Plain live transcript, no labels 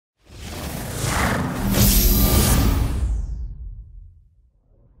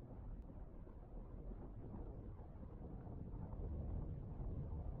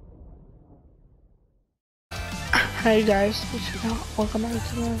Hey guys, welcome back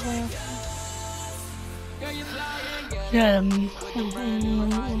to my vlog. Yeah,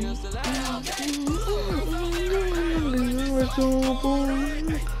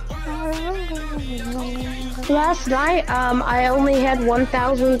 Last night, I only had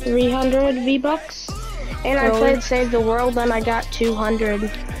 1,300 V-Bucks, and I played Save the World, and I got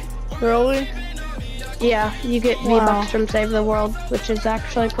 200. Really? Yeah, you get V-Bucks from Save the World, which is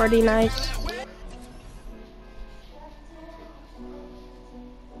actually pretty nice.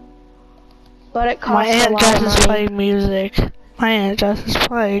 But it costs a lot of money. My aunt just is playing music. My aunt just is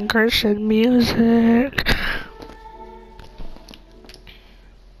playing Christian music.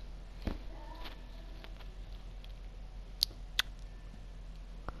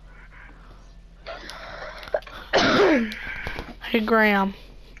 Hey Graham.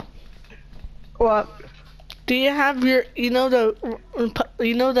 What? Do you have your, what do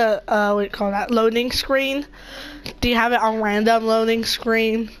you call that, loading screen? Do you have it on random loading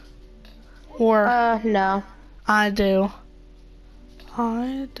screen? Or? No. I do.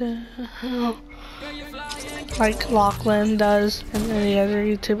 Like Lachlan does, and any other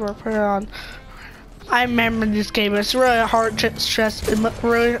YouTuber put it on. I remember this game. It's really hard,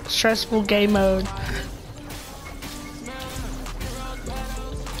 really stressful game mode.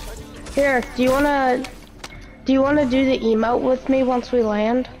 Here, do you wanna do the emote with me once we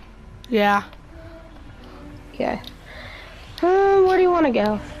land? Yeah. Okay. Where do you wanna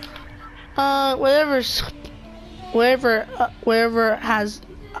go? Wherever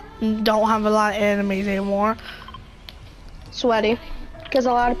don't have a lot of enemies anymore. Sweaty, because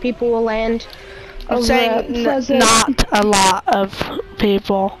a lot of people will land. I'm saying not a lot of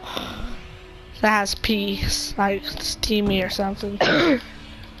people that has peace, like Steamy or something.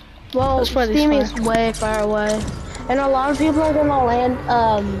 Well, Steamy is way far away, and a lot of people are gonna land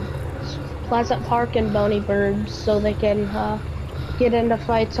Pleasant Park and Boney Birds so they can get into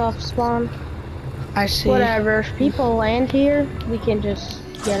fights off spawn. I see. Whatever, if people land here, we can just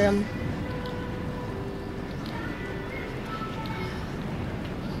get them.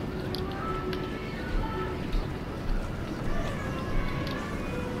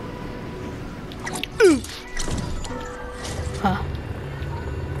 Oof. Huh.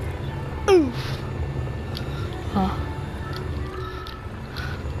 Oof. Huh.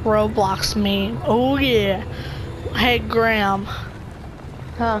 Roblox meme. Oh yeah. Hey Graham.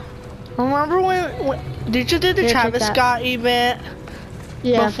 Huh. Remember when did you do the Travis Scott event?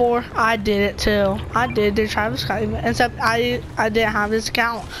 Yeah. Before? I did it too. I did the Travis Scott event, except I didn't have this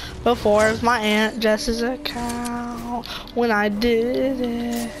account before. It was my aunt Jess's account when I did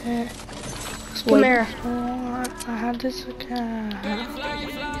it. Come here. I had this account.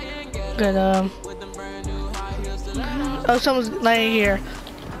 Good oh, someone's laying here.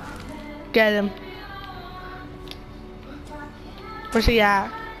 Get him. Where's he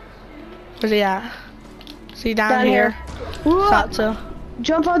at? Where's he at? Is he down here? Thought so.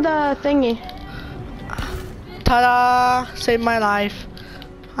 Jump on the thingy. Ta-da! Saved my life.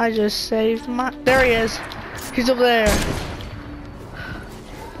 I just saved my... There he is. He's over there.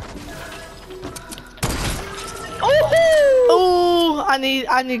 Oh! I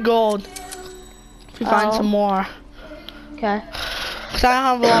need gold. If you find some more. Okay. Cause I don't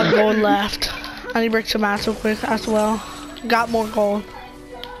have a lot of gold left. I need to break some ass real quick as well. Got more gold.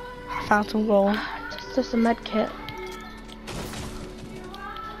 I found some gold. It's just a med kit.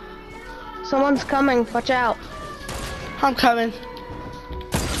 Someone's coming. Watch out. I'm coming.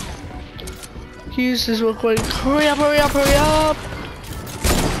 Use this real quick. Hurry up, hurry up, hurry up.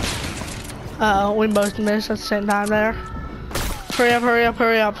 Uh-oh, we both missed at the same time there. Hurry up, hurry up,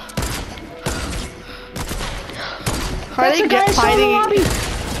 hurry up. Are they fighting?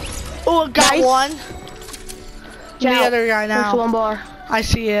 Oh, got one. The other guy now. There's one more. I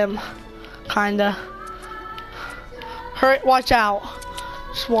see him. Kinda. Hurry, watch out.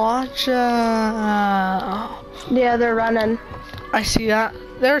 Just watch out. Yeah, they're running. I see that.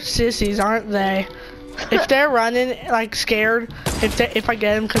 They're sissies, aren't they? If they're running, like scared, if I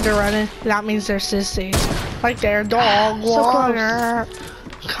get them because they're running, that means they're sissies. Like they're dog water.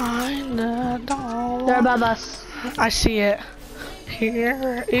 Kinda dog. They're above us. I see it.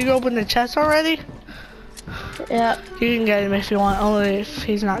 Here. You can open the chest already? Yeah. You can get him if you want, only if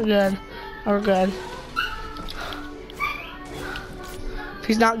he's not good. Or good. If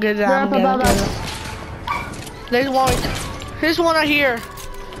he's not good, then I'm gonna get him. There's one right here.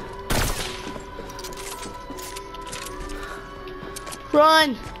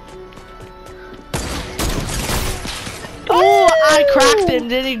 Run! Oh, I cracked him.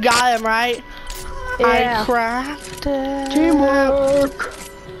 Then he got him, right? Yeah. I cracked him. Teamwork.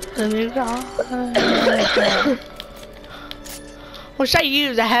 Then you got him. What should I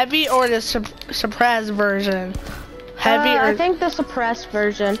use? The heavy or the suppressed version? Heavy or... I think the suppressed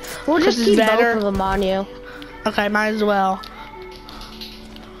version. We'll just keep both of them on you. Okay, might as well.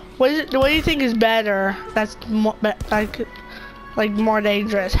 What do you think is better? That's more, like more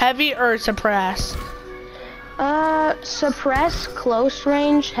dangerous. Heavy or suppress? Suppress close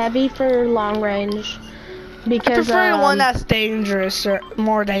range, heavy for long range. Because I prefer the one that's dangerous or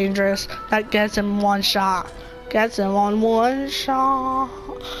more dangerous. That gets him one shot. Gets him on one shot.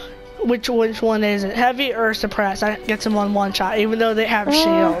 Which one is it? Heavy or suppress? That gets him on one shot, even though they have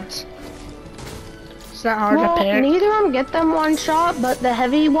shields. It's not hard to pick. Neither of them get them one shot, but the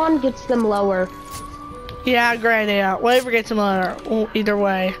heavy one gets them lower. Yeah, great idea. Whatever gets them lower. Either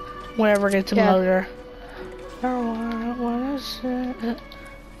way, whatever gets them lower. What is it?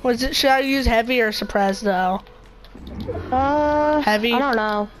 Was it? Should I use heavy or suppress though? Heavy. I don't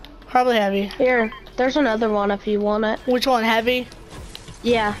know. Probably heavy. Here, there's another one if you want it. Which one? Heavy.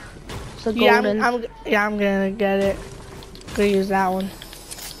 Yeah. It's a golden. I'm gonna get it. Gonna use that one.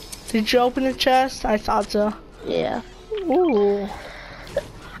 Did you open the chest? I thought so. Yeah. Ooh.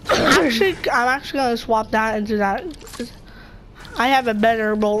 I'm actually gonna swap that into that. I have a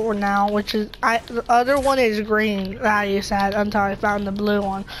better bolt now, which is the other one is green that you said until I found the blue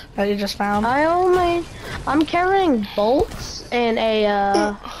one that you just found. I'm carrying bolts and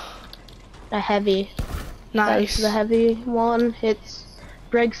a heavy. Nice. The heavy one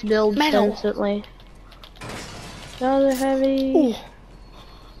breaks builds instantly. Another heavy. Ooh.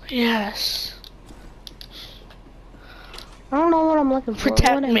 Yes. I don't know what I'm looking for.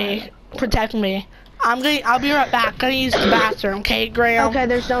 Protect me. Protect me. I'll be right back. Gonna use the bathroom, okay, Graham? Okay,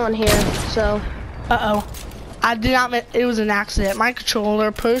 there's no one here, so. Uh-oh. I did not it was an accident. My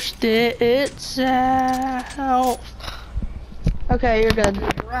controller pushed it itself. Okay, you're good.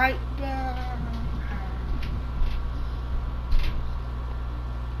 Right back.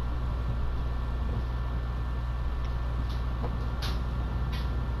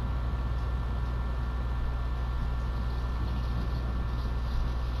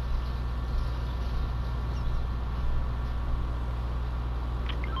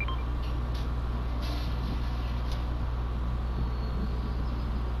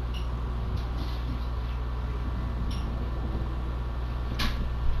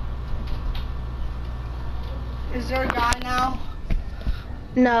 Is there a guy now?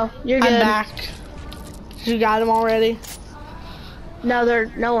 No, you're good. I'm back. You got him already? No,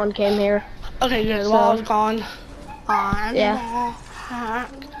 no one came here. Okay, good. So, well, I was gone. Yeah.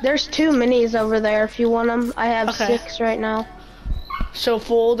 There's 2 minis over there if you want them. I have 6 right now. So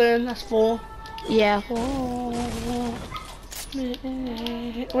full then? That's full? Yeah.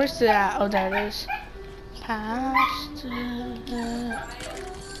 Where's that? Oh, there it is. Past.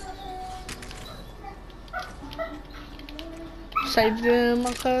 Save them,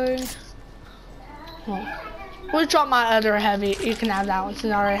 okay. We'll drop my other heavy. You can have that one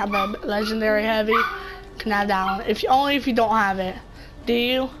since I already have a legendary heavy. You can have that one. Only if you don't have it. Do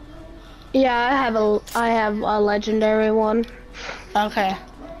you? Yeah, I have a legendary one. Okay.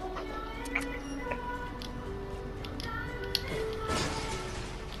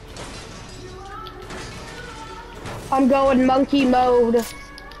 I'm going monkey mode.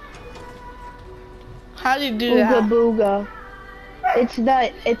 How do you do that? Ooga booga. It's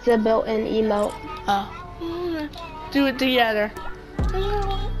a built-in emote. Oh. Do it together.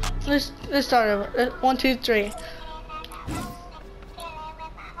 Let's start over. 1, 2, 3.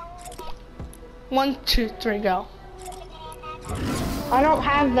 1, 2, 3, go. I don't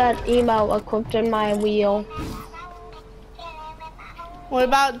have that emote equipped in my wheel. What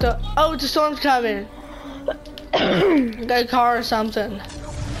about the storm's coming. Got a car or something.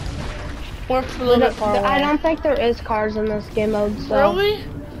 We're a little bit far away. I don't think there is cars in this game mode, so. Really?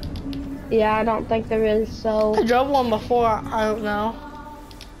 Yeah, I don't think there is, so. I drove one before, I don't know.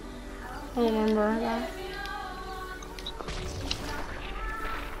 I don't remember that.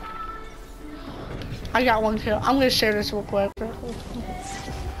 I got one too. I'm gonna share this real quick.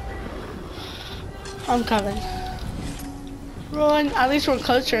 I'm coming. Run. At least we're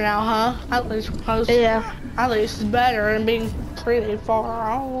closer now, huh? At least we're closer. Yeah. At least it's better than being pretty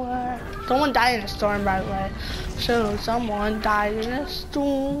far away. Someone died in a storm, by the way. So someone died in a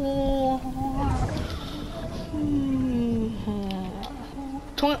storm.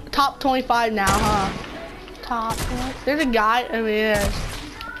 Top 25 now, huh? Top. There's a guy. Oh, he is.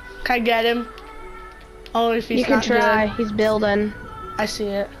 Can I get him? Oh, if he's you can not try. Good. He's building. I see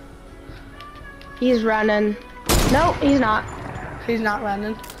it. He's running. Nope, he's not. He's not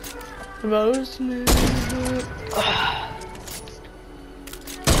running. Roseman.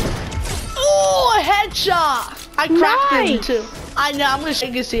 Oh, a headshot! I cracked him too. I I know, I'm gonna show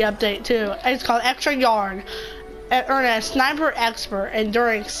you the update too. It's called Extra Yard. Earn a sniper expert and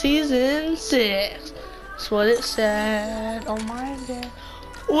during season 6. That's what it said. Oh my god.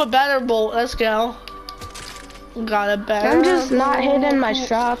 Ooh, a better bolt. Let's go. Got a better I'm just not bolt. hitting my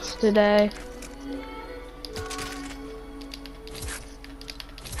shots today.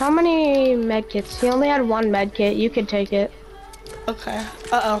 How many medkits? He only had 1 medkit. You could take it. Okay.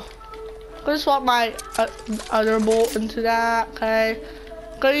 Uh-oh. Gonna swap my other bolt into that. Okay.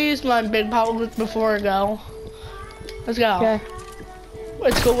 Gonna use my big pop before I go. Let's go. Okay.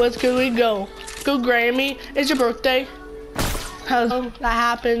 Let's go. Let's go. We go. Go, Grammy. It's your birthday. How that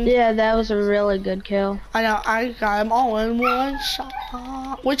happened? Yeah, that was a really good kill. I know. I got them all in one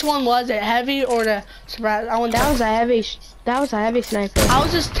shot. Which one was it? Heavy or the surprise? That was a heavy. That was a heavy sniper. I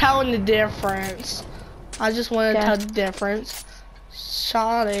was just telling the difference. I just wanted to tell the difference.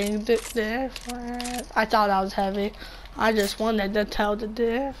 Shotting the difference. I thought I was heavy. I just wanted to tell the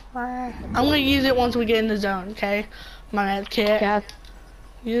difference. I'm gonna use it once we get in the zone, okay? My med kit. Yeah.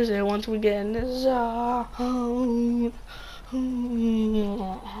 Use it once we get in the zone.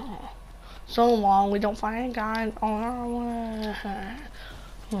 So long we don't find a guy on our way.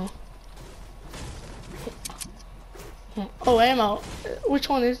 Oh, ammo. Which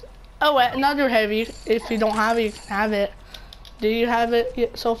one is? Oh, another heavy. If you don't have it, you can have it. Do you have it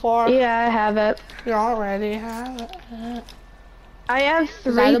yet so far? Yeah, I have it. You already have it. I have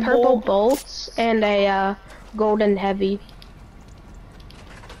 3 purple bolts and a golden heavy.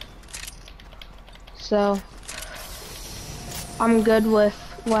 So I'm good with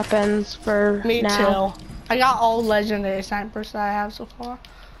weapons for Me now. too. I got all legendary snipers that I have so far.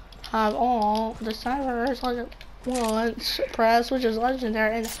 I have all the snipers like once press, which is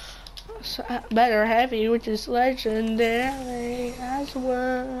legendary, and better heavy, which is legendary as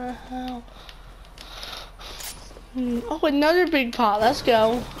well. Oh, another big pot. Let's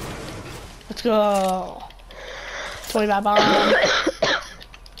go. Let's go. 25 bomb.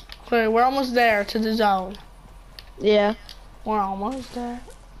 Okay, we're almost there to the zone. Yeah. We're almost there.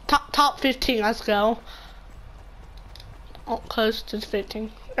 Top 15. Let's go. Oh, close to 15.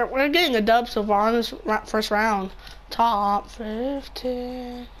 We're getting a dub so far on this first round. Top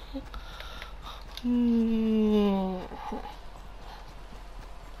 15.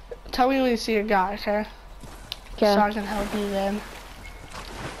 Tell me when you see a guy, okay? Okay. So I can help you then.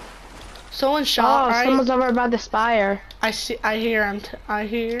 Someone shot, right? Someone's over by the spire. I hear him. I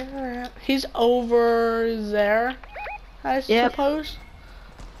hear him. He's over there, I suppose.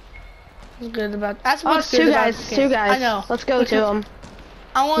 That's good about. That's what's good about the game. 2 guys. I know. Let's go to them.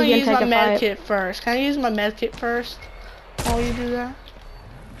 I want to use my med kit first. Can I use my med kit first? While you do that?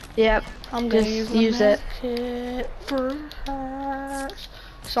 Yep. I'm gonna use my med kit first.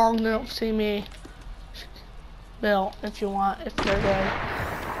 So don't see me. Bill, if you want, if they're good.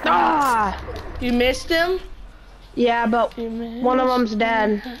 Ah! You missed him? Yeah, but one of them's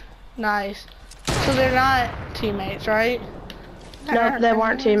dead. Nice. So they're not teammates, right? Nope, they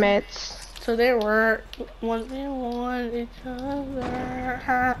weren't teammates. So they were 1v1 each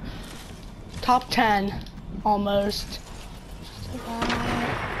other. Top 10, almost.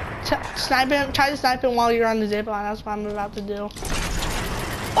 Snipe him. Try to snipe him while you're on the zip line. That's what I'm about to do.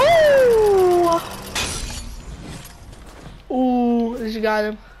 Ooh! Ooh, you got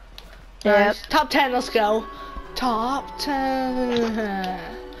him. Yep. Nice. Top 10, let's go. Top 10.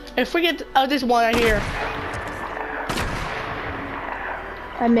 If we get, oh, there's one right here.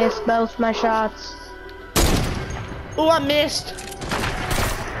 I missed both my shots. Ooh, I missed.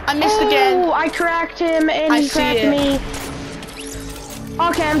 I missed again. Oh, I cracked him and he cracked me.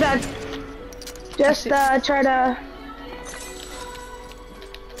 Okay, I'm done. Just try to.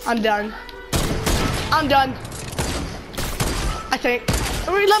 I'm done. I'm done. I think.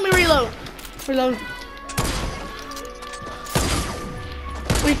 Let me reload. Reload.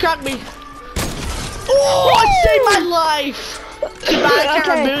 You cracked me. Oh, I saved my life. Goodbye,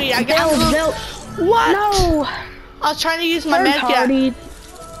 Carabooey. I got what? No. I was trying to use my med kit.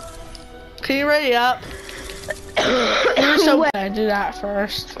 Can you ready up? You're so bad. Do that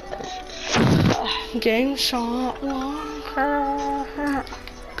first. Game shot longer.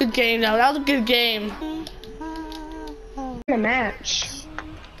 Good game though. That was a good game. A match.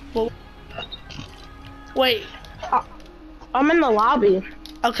 Well, wait. I'm in the lobby.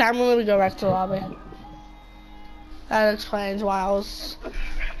 Okay, I'm gonna go back to the lobby. That explains why I was.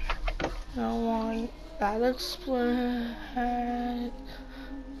 No one. That explains.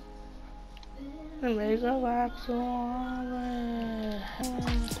 Let me go back to the lobby.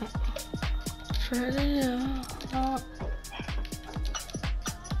 Ready up.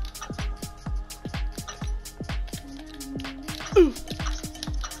 Oof.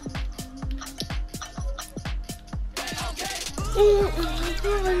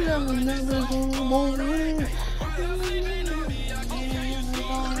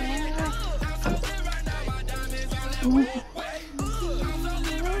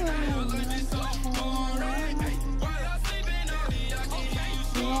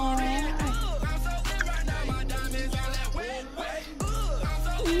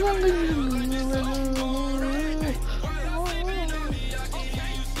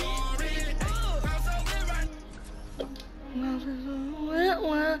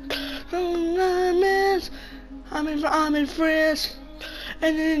 I'm in France,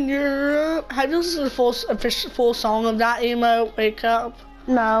 and in Europe. Have you listened to the full song of that emo? Wake up.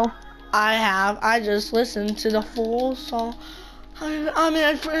 No. I have. I just listened to the full song. I'm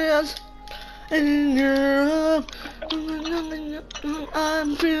in France, and in Europe.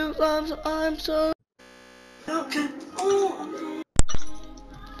 I'm so. Okay.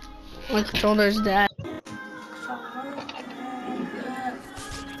 My controller's dead.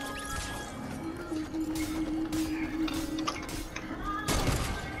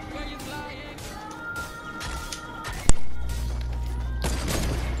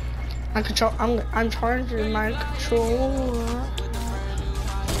 I'm charging my controller.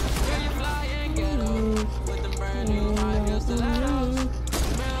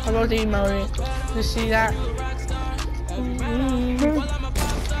 I wrote the emoji. You see that?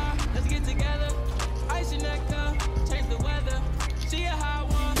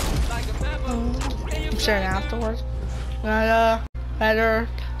 I'm sharing afterwards. Better,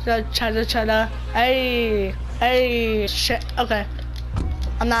 cheddar. Hey, shit. Okay.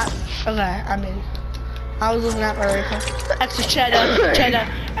 I'm not. Okay, I mean, I was looking at my rifle. Extra cheddar.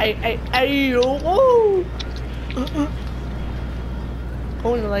 Hey, oh.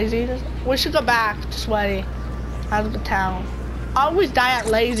 Going lazy. We should go back to Sweaty, out of the town. I always die at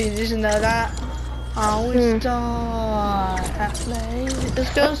lazy. Did you know that? I always die at lazy.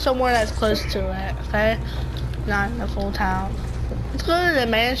 Let's go somewhere that's close to it. Okay, not in the full town. Let's go to the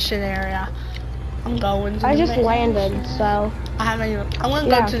mansion area. I'm going to I the just mansion. landed, so. I haven't even. I'm gonna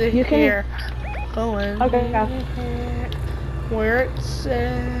go to the here. Going. Okay. Where it's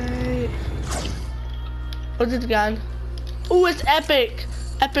safe. What's the gun? Ooh, it's epic.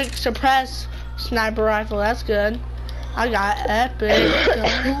 Epic suppress sniper rifle. That's good. I got epic.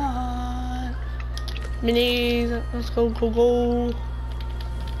 Come on. Minis. Let's go.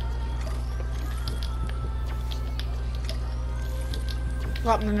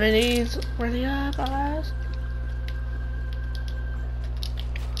 Got my minis. Ready up, guys.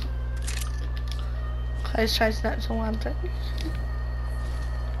 Okay, let's try snap some weapons.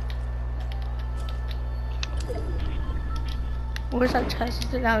 Where's that chest?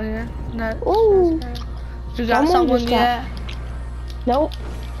 Is it down here? No. Ooh. You got someone yet? Nope.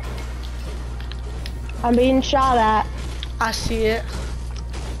 I'm being shot at. I see it.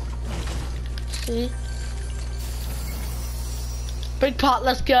 See? Big pot,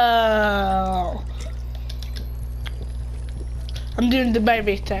 let's go. I'm doing the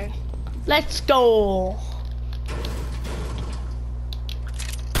baby thing. Let's go.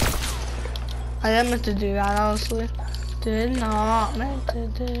 I am meant to do that, honestly. Did not meant to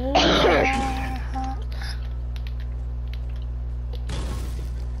do that.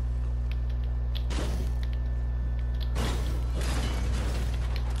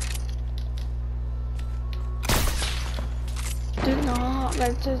 Did not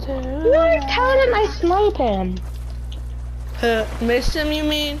meant to do that. You were telling I sniped him. Missed him, you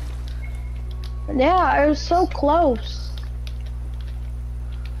mean? Yeah, it was so close.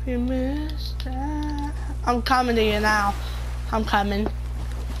 You missed that. I'm coming to you now. I'm coming.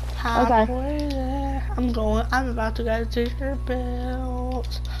 Halfway there. I'm about to go to your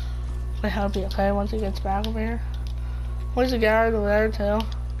bills. Wait, I'll be okay once he gets back over here. Where's the guy over there too?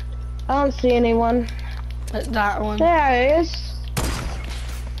 I don't see anyone. That one. There he is.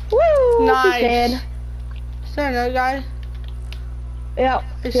 Woo! Nice. He's dead. Is there another guy? Yep.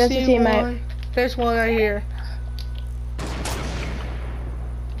 That's a teammate. One. There's one right here.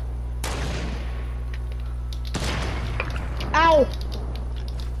 Ow!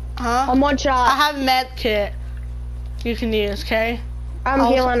 Huh? I'm one shot. I have a med kit you can use, okay? I'm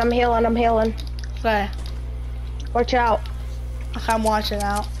healing. Okay. Watch out. Okay, I'm watching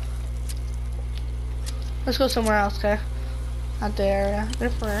out. Let's go somewhere else, okay? Not the area.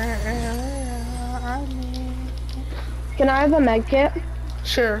 Different area. Can I have a med kit?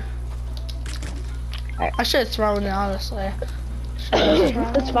 Sure. I should have thrown it, honestly.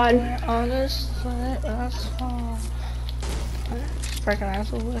 That's fine. Honestly, that's fine. Just break an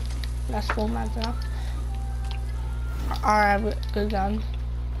asshole with. That's full mag now. Alright, good gun.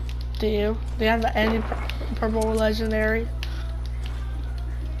 Do you have any purple legendary?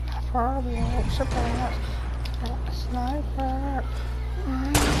 sniper, sniper.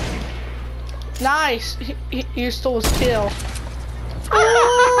 Nice! You stole his kill.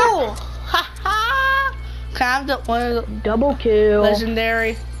 Ooh! Ha ha! Can I have the one of the double kill?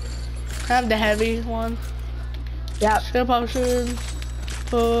 Legendary. Can I have the heavy one? Yep. Skill potion.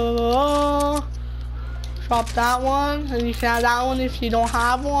 Oh. Drop that one, and you can have that one if you don't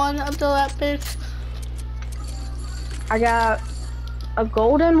have one until epic. I got a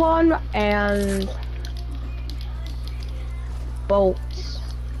golden one and bolts.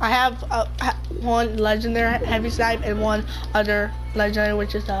 I have one legendary heavy snipe and one other legendary,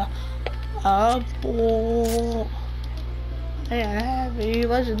 which is a bolt and a heavy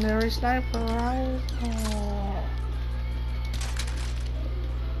legendary sniper rifle.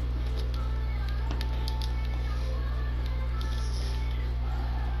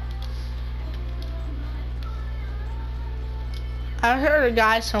 I heard a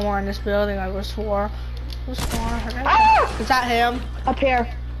guy somewhere in this building. I was for. Ah! Is that him? Up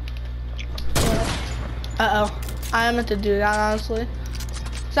here. Uh-oh. I meant to do that, honestly.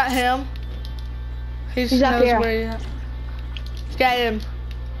 Is that him? He's up here. Where he is. Get him.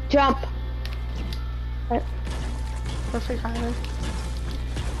 Jump. Right. Perfect timing.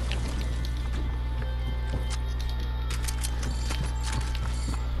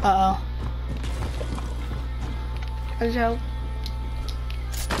 Uh-oh. I jump.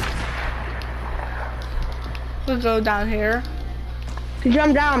 We'll go down here. You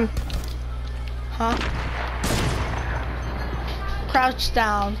jump down. Huh? Crouch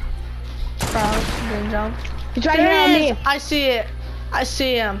down. Crouch, then jump. He's right here on me. I see it. I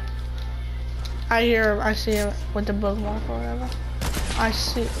see him. I hear him. I see him with the bookmark or whatever. I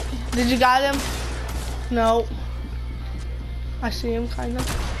see. Did you got him? No. I see him, kind of.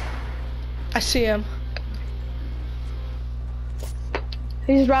 I see him.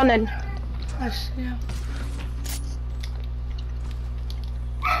 He's running. I see him.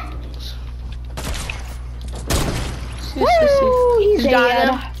 Woo! He's You got dead.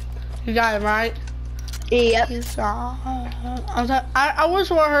 him? You got him, right? Yep. I was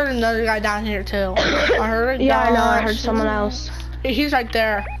heard another guy down here too. I heard a guy. Yeah, I know. I heard someone else. He's right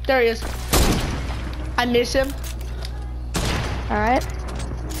there. There he is. I miss him. All right.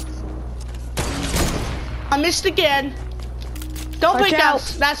 I missed again. Don't Watch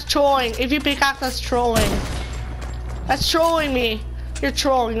pickaxe. That's trolling. If you pickaxe, that's trolling. That's trolling me. You're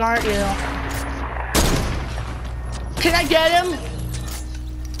trolling, aren't you? Can I get him?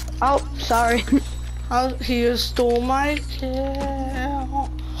 Oh, sorry. He just stole my kill.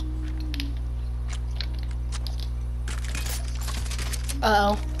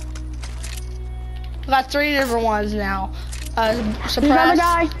 Uh-oh. I got 3 different ones now.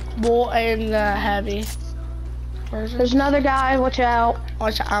 Suppressed, bolt, and heavy. There's another guy. Watch out.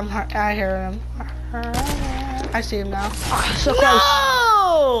 Watch out. I hear him. I see him now. So close.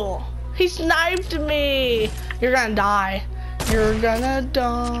 No! He sniped me. You're gonna die. You're gonna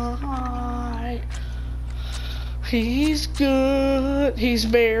die. He's good. He's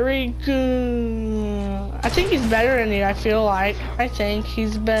very good. I think he's better than you, I feel like. I think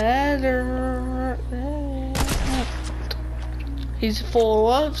he's better. He's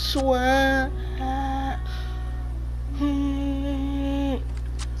full of sweat.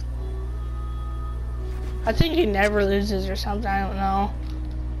 I think he never loses or something, I don't know.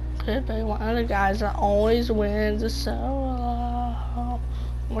 Could be one of the guys that always wins a solo.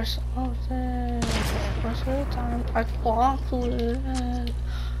 Or something. Most of the time I walk with it.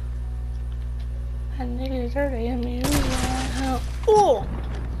 I need her to music. Oh!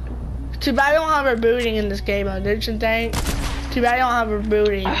 Too bad I don't have her booting in this game mode, didn't you think? Too bad I don't have her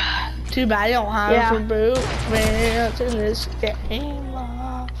booting. Too bad I don't have her booting in this game.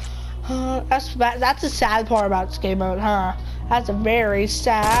 That's the sad part about this game mode, huh? That's a very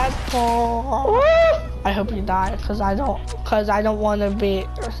sad part. I hope you die, cause I don't want to be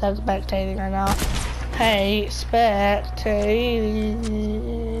spectating right now. Hey, spectating.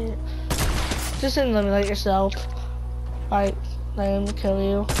 Just eliminate yourself. Like, let him kill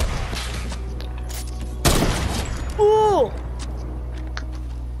you. Ooh!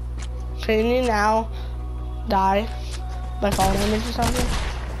 Can you now die by falling damage or something?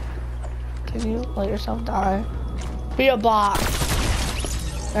 Can you let yourself die? Be a bot.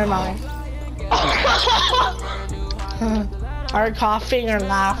 Never mind. Are you coughing or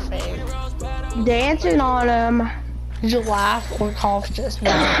laughing? Dancing on him. Did you laugh or cough just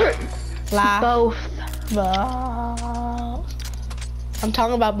now? Laugh. Both. Both. I'm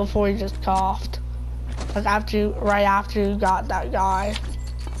talking about before you just coughed. Like right after you got that guy.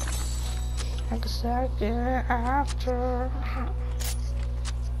 Like a second after.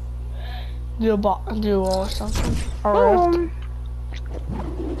 Do a duel or something. Or rift.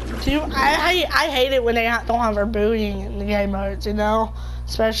 I hate it when they don't have rebooting in the game modes, you know?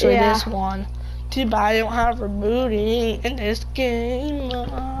 Especially this one. Too bad I don't have rebooting in this game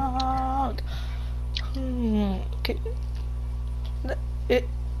mode.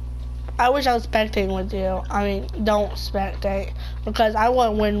 I wish I was spectating with you. I mean, don't spectate. Because I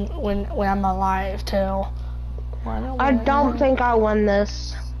want to win when I'm alive, too. I don't think I won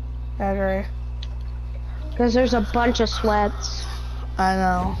this. I agree. Because there's a bunch of sweats. I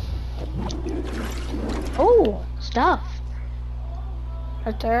know. Oh, stuff.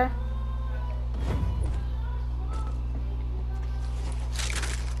 Right there.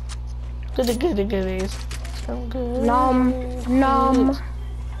 Goodies. So good. Nom.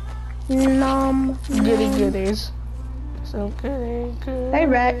 Goodies. So good. Hey,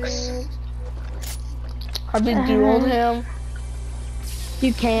 Rex. Have you dueled him?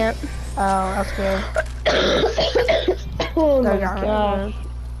 You can't. Oh, that's good. Oh my god.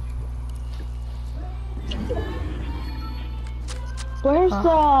 Where's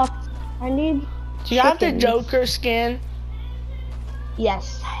the... I need... Do you have the Joker skin?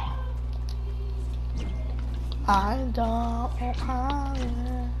 Yes. I don't have it.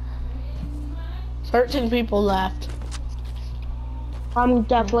 13 people left. I'm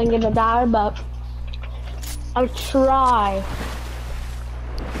definitely gonna die, but I'll try.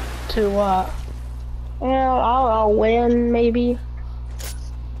 To what? Yeah, I'll win, maybe.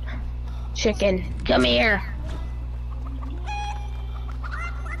 Chicken, come here.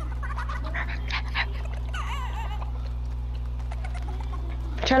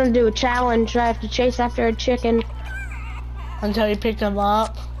 Trying to do a challenge. I have to chase after a chicken. Until you pick them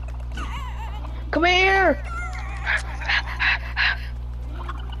up. Come here!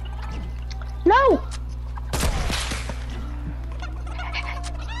 No!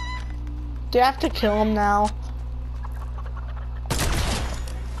 Do you have to kill him now?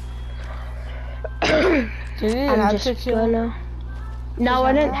 I'm just gonna... No,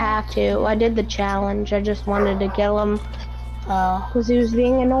 I didn't have to. I did the challenge. I just wanted to kill him. Oh. Because he was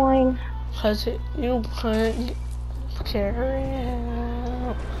being annoying. Because you couldn't carry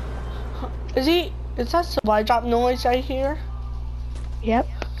him. Is that supply drop noise right here? Yep.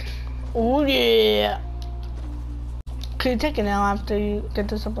 Oh yeah. Can you take it now after you get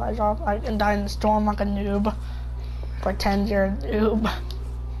the supply drop? Like, and die in the storm like a noob. Pretend you're a noob.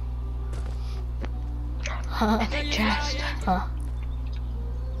 Epic chest. Huh.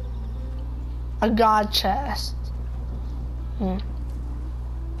 A god chest.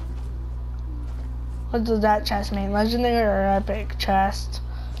 What does that chest mean? Legendary or epic chest?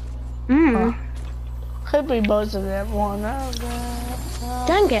 Could be both of them. One of them.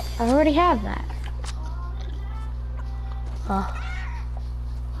 Dang it, I already have that.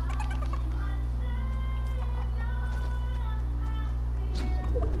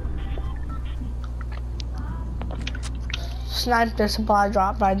 Snipe the supply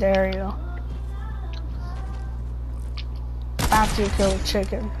drop, I dare you. After you kill a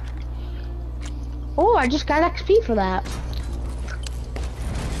chicken. Oh, I just got XP for that.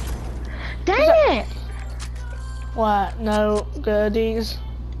 Dang it! What? No goodies?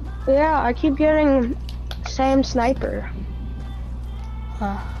 Yeah, I keep getting same sniper.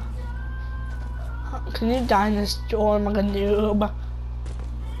 Can you die in this storm like a noob?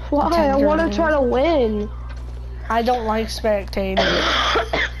 Why? I want to try to win. I don't like spectating.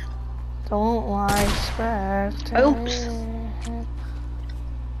 Don't like spectating. Oops.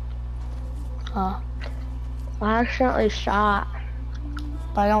 I accidentally shot.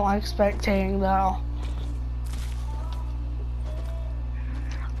 But I don't like spectating though.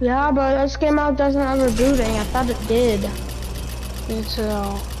 Yeah, but this game out doesn't have rebooting. I thought it did. Me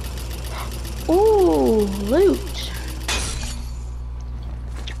too. Ooh, loot.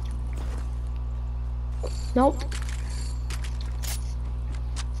 Nope.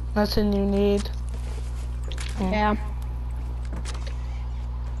 Nothing you need. Yeah.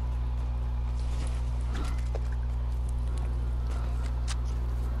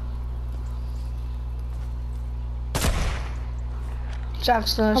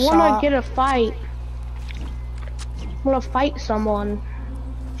 Jackson, I want to get a fight. I want to fight someone.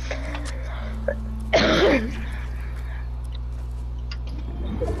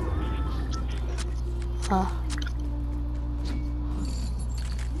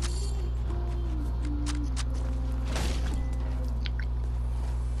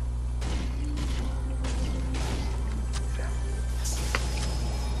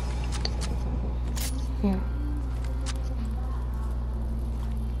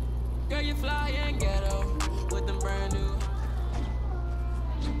 Girl, you fly and ghetto with them brand new.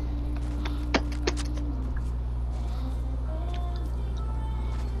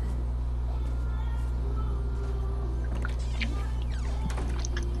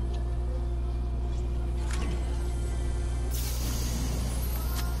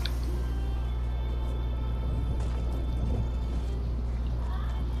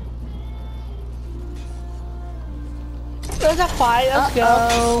 there's a fight. Let's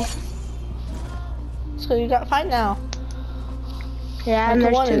go. So you got a fight now. Yeah, and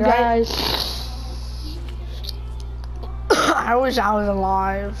there's two guys. I wish I was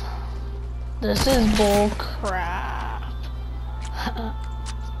alive. This is bull crap.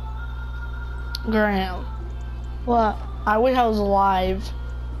 Graham. What? I wish I was alive.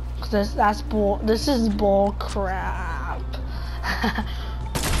 Cause this is bull crap.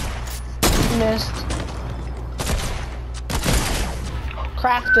 Missed.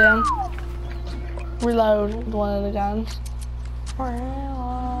 Cracked him. Reload with one of the guns.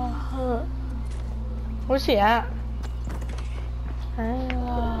 Where's he at?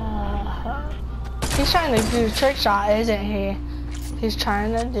 He's trying to do a trick shot, isn't he? He's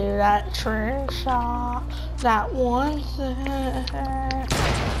trying to do that trick shot. That one thing.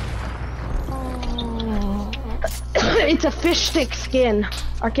 It's a fish stick skin.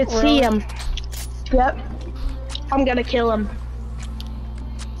 I can see him. Yep. I'm gonna kill him.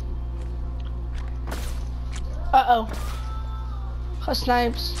 Uh-oh.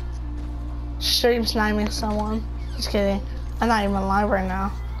 Snipes. Stream sniping someone. Just kidding. I'm not even alive right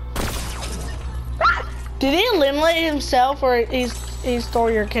now. Did he eliminate himself or he stole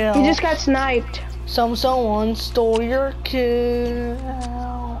your kill? He just got sniped. Someone stole your kill.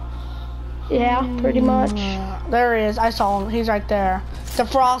 Yeah, pretty much. There he is. I saw him. He's right there. The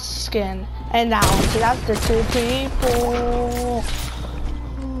frost skin. And that one. See, that's the two people.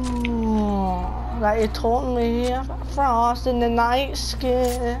 That you told me about Frost in the night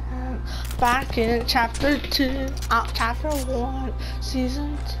skin. Back in chapter 2. Chapter 1.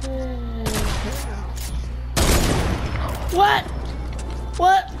 Season 2. What?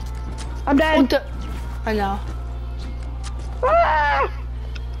 What? I'm dead. What the? I know. Ah!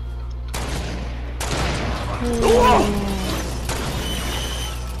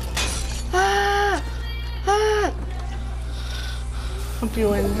 Ah! Ah! Hope you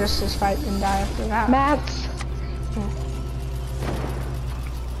win just this fight and die after that. Mats.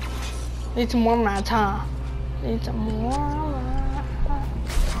 Need some more mats, huh? Need some more mats.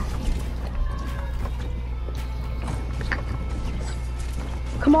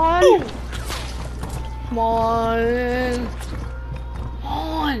 Come on. Ooh. Come on. Come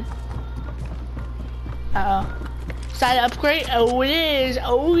on. Uh-oh. Is that an upgrade? Oh, it is.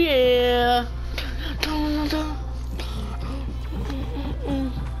 Oh, yeah.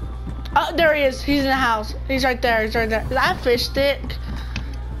 Oh, there he is. He's in the house. He's right there. He's right there. Is that a fish stick?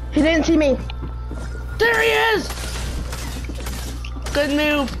 He didn't see me. There he is. Good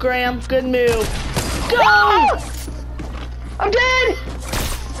move, Graham. Good move. Go! I'm dead.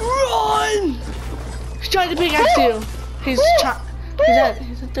 Run! He's trying to pickaxe you. He's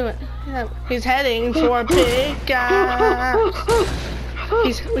heading for a pickaxe.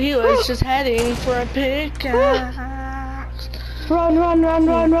 He was just heading for a pickaxe. Run, run, run,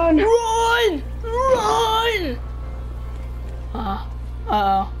 run, run. Run! Run!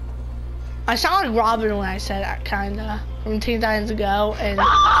 Uh-oh. I sound like Robin when I said that, kinda. From Teen Titans Go and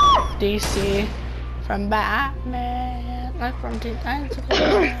DC. From Batman. Like from Teen Titans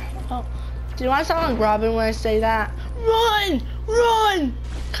Go. Oh. Do I sound like Robin when I say that? Run! Run!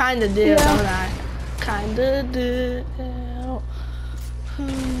 Kinda do, yeah. don't I? Kinda do.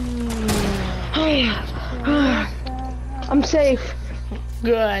 I'm safe.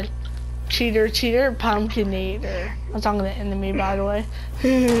 Good. Cheater, cheater, pumpkin eater. That's on the enemy, by the way.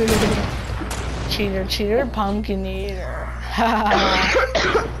 Cheater, cheater, pumpkin eater.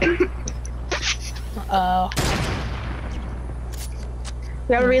 Uh-oh.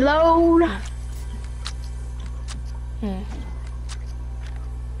 Gotta reload.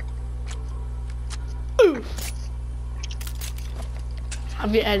 Oof.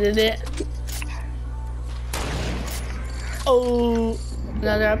 Have you edited it? Oh,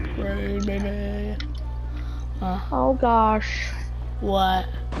 another upgrade, baby. Oh gosh. What?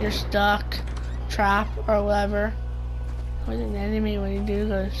 You're stuck, trap, or whatever. With an enemy when you do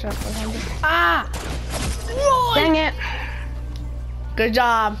go stuff. Ah! Run! Dang it. Good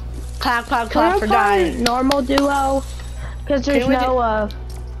job. Clap, clap, clap for dying. Normal duo, because there's no